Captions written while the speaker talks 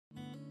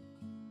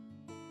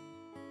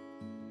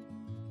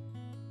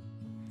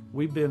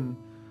We've been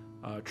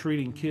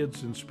treating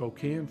kids in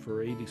Spokane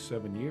for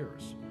 87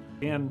 years.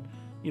 And,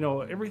 you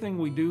know, everything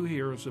we do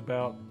here is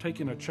about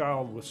taking a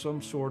child with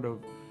some sort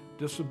of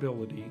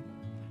disability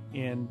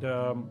and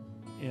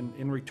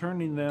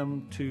returning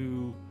them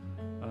to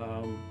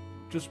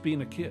just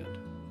being a kid.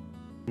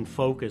 And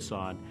focus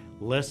on,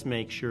 let's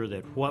make sure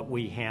that what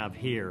we have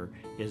here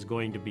is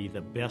going to be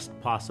the best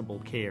possible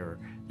care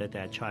that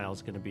that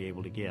child's going to be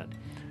able to get.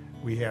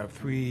 We have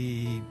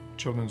 3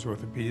 children's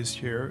orthopedists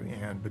here,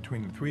 and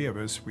between the 3 of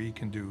us, we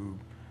can do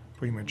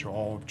pretty much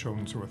all of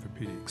children's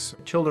orthopedics.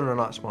 Children are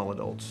not small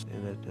adults,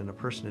 and a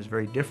person is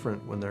very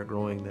different when they're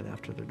growing than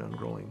after they're done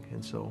growing.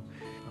 And so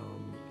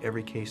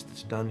every case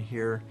that's done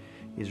here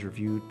is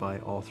reviewed by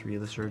all 3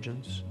 of the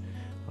surgeons.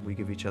 We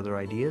give each other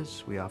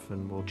ideas. We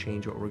often will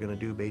change what we're going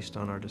to do based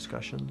on our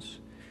discussions.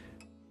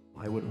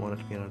 I wouldn't want it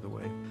to be another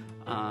way.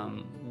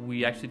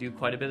 We actually do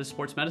quite a bit of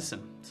sports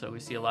medicine. So we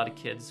see a lot of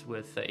kids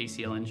with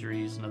ACL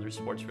injuries and other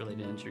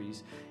sports-related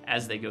injuries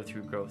as they go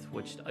through growth,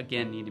 which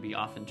again need to be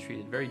often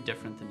treated very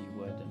different than you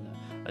would in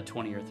a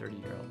 20 or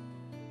 30-year-old.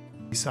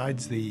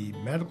 Besides the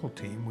medical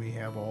team, we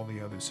have all the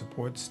other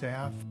support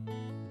staff.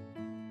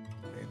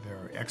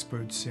 They're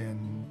experts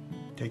in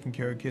taking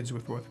care of kids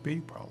with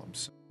orthopedic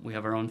problems. We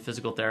have our own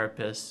physical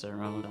therapists,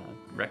 our own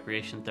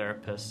recreation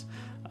therapists,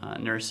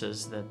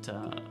 nurses that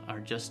are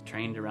just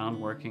trained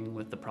around working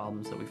with the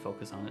problems that we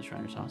focus on at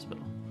Shriners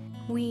Hospital.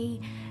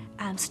 We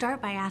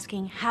start by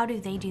asking, how do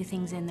they do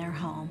things in their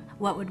home?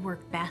 What would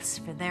work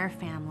best for their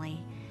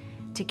family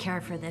to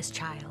care for this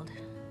child?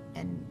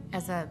 And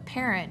as a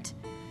parent,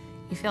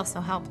 you feel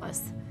so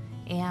helpless.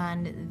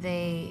 And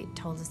they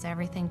told us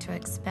everything to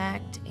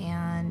expect,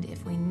 and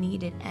if we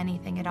needed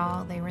anything at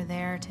all, they were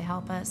there to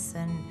help us,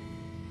 and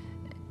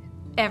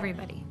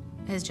everybody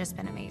has just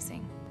been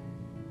amazing.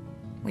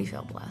 We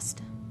feel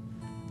blessed.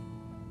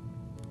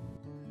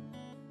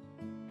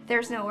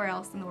 There's nowhere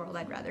else in the world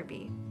I'd rather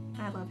be.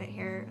 I love it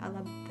here. I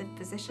love the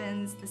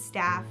physicians, the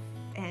staff,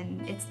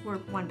 and we're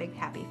one big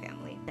happy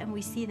family. And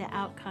we see the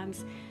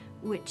outcomes,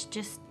 which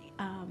just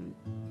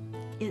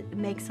it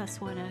makes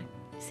us want to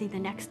see the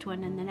next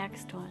one and the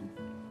next one.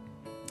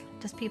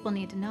 Just people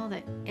need to know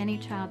that any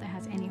child that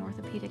has any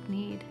orthopedic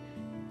need,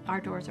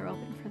 our doors are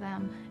open for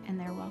them and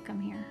they're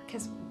welcome here.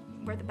 Because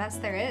we're the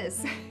best there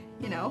is,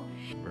 you know.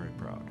 Very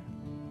proud.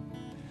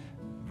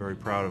 Very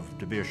proud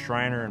to be a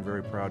Shriner, and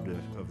very proud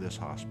of this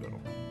hospital.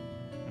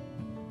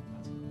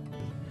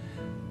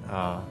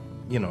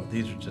 You know,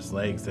 these are just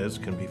legs. Those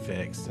can be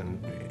fixed,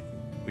 and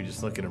we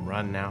just look at him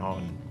run now,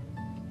 and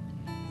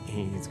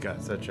he's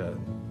got such a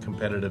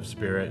competitive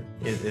spirit.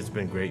 It's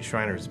been great.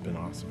 Shriner's been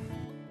awesome.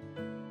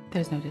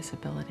 There's no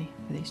disability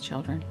for these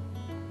children.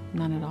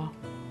 None at all.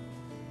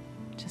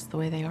 Just the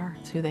way they are.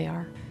 It's who they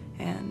are.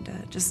 And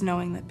just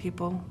knowing that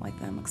people like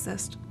them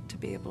exist to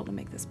be able to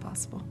make this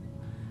possible.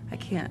 I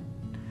can't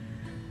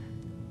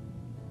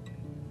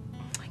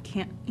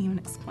even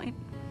explain.